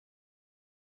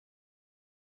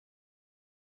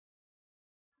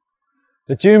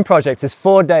The June Project is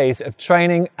 4 days of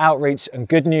training, outreach and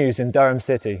good news in Durham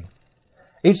City.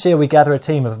 Each year we gather a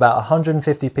team of about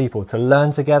 150 people to learn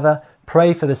together,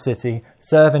 pray for the city,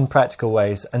 serve in practical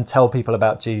ways and tell people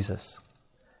about Jesus.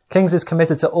 Kings is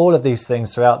committed to all of these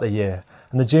things throughout the year,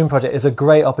 and the June Project is a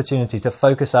great opportunity to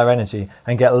focus our energy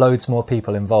and get loads more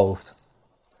people involved.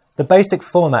 The basic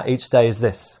format each day is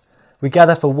this. We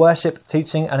gather for worship,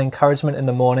 teaching and encouragement in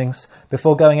the mornings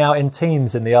before going out in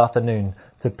teams in the afternoon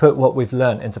to put what we've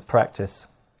learnt into practice.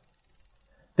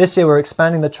 This year we're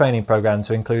expanding the training programme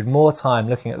to include more time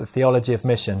looking at the theology of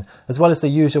mission, as well as the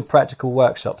usual practical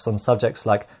workshops on subjects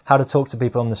like how to talk to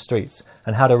people on the streets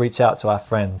and how to reach out to our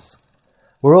friends.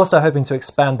 We're also hoping to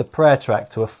expand the prayer track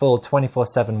to a full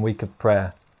 24/7 week of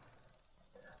prayer.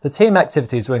 The team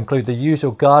activities will include the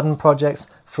usual garden projects,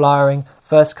 flyering,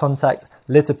 first contact,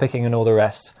 litter picking and all the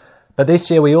rest. But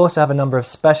this year we also have a number of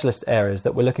specialist areas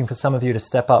that we're looking for some of you to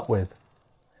step up with.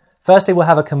 Firstly, we'll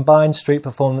have a combined street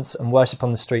performance and worship on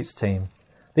the streets team.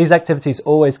 These activities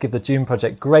always give the June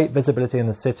Project great visibility in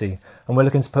the city, and we're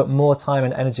looking to put more time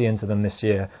and energy into them this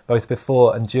year, both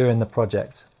before and during the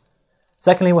project.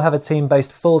 Secondly, we'll have a team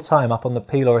based full-time up on the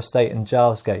Pelor estate in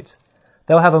Gilesgate.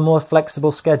 They'll have a more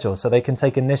flexible schedule so they can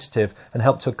take initiative and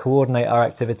help to coordinate our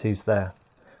activities there.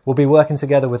 We'll be working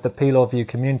together with the Pelor View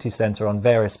Community Centre on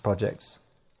various projects.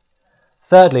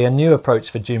 Thirdly, a new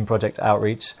approach for June Project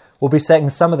outreach will be setting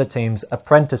some of the teams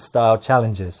apprentice-style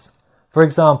challenges. For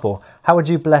example, how would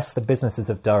you bless the businesses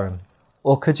of Durham?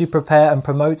 Or could you prepare and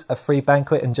promote a free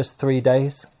banquet in just 3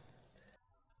 days?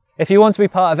 If you want to be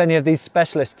part of any of these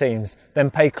specialist teams,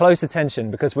 then pay close attention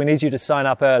because we need you to sign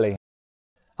up early.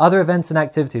 Other events and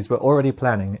activities we're already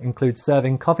planning include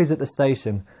serving coffees at the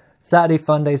station, Saturday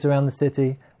fun days around the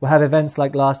city. We'll have events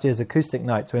like last year's acoustic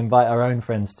night to invite our own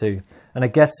friends to, and a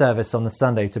guest service on the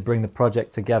Sunday to bring the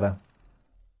project together.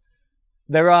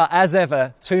 There are, as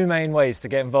ever, 2 main ways to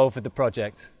get involved with the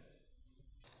project.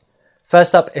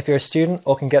 First up, if you're a student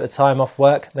or can get the time off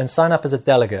work, then sign up as a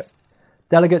delegate.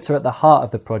 Delegates are at the heart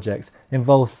of the project,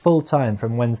 involved full-time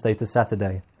from Wednesday to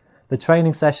Saturday. The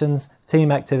training sessions,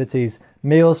 team activities,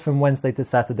 meals from Wednesday to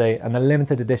Saturday and a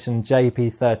limited edition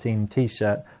JP13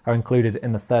 t-shirt are included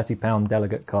in the £30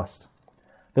 delegate cost.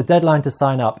 The deadline to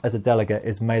sign up as a delegate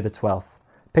is May the 12th.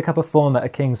 Pick up a form at a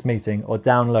King's meeting or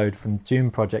download from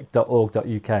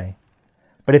juneproject.org.uk.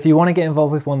 But if you want to get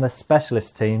involved with one of the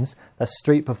specialist teams, that's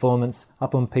street performance,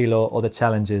 up on Pelor or the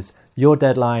challenges, your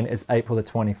deadline is April the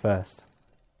 21st.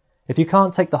 If you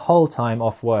can't take the whole time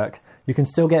off work, you can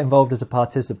still get involved as a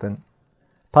participant.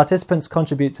 Participants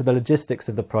contribute to the logistics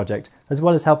of the project, as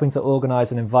well as helping to organise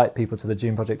and invite people to the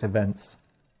June Project events.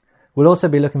 We'll also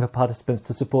be looking for participants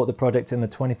to support the project in the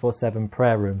 24/7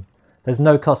 prayer room. There's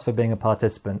no cost for being a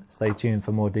participant. Stay tuned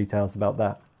for more details about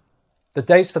that. The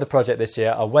dates for the project this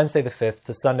year are Wednesday the 5th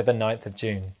to Sunday the 9th of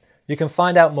June. You can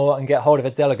find out more and get hold of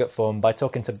a delegate form by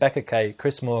talking to Becca Kay,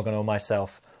 Chris Morgan or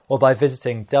myself, or by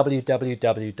visiting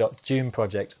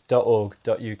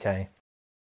www.juneproject.org.uk.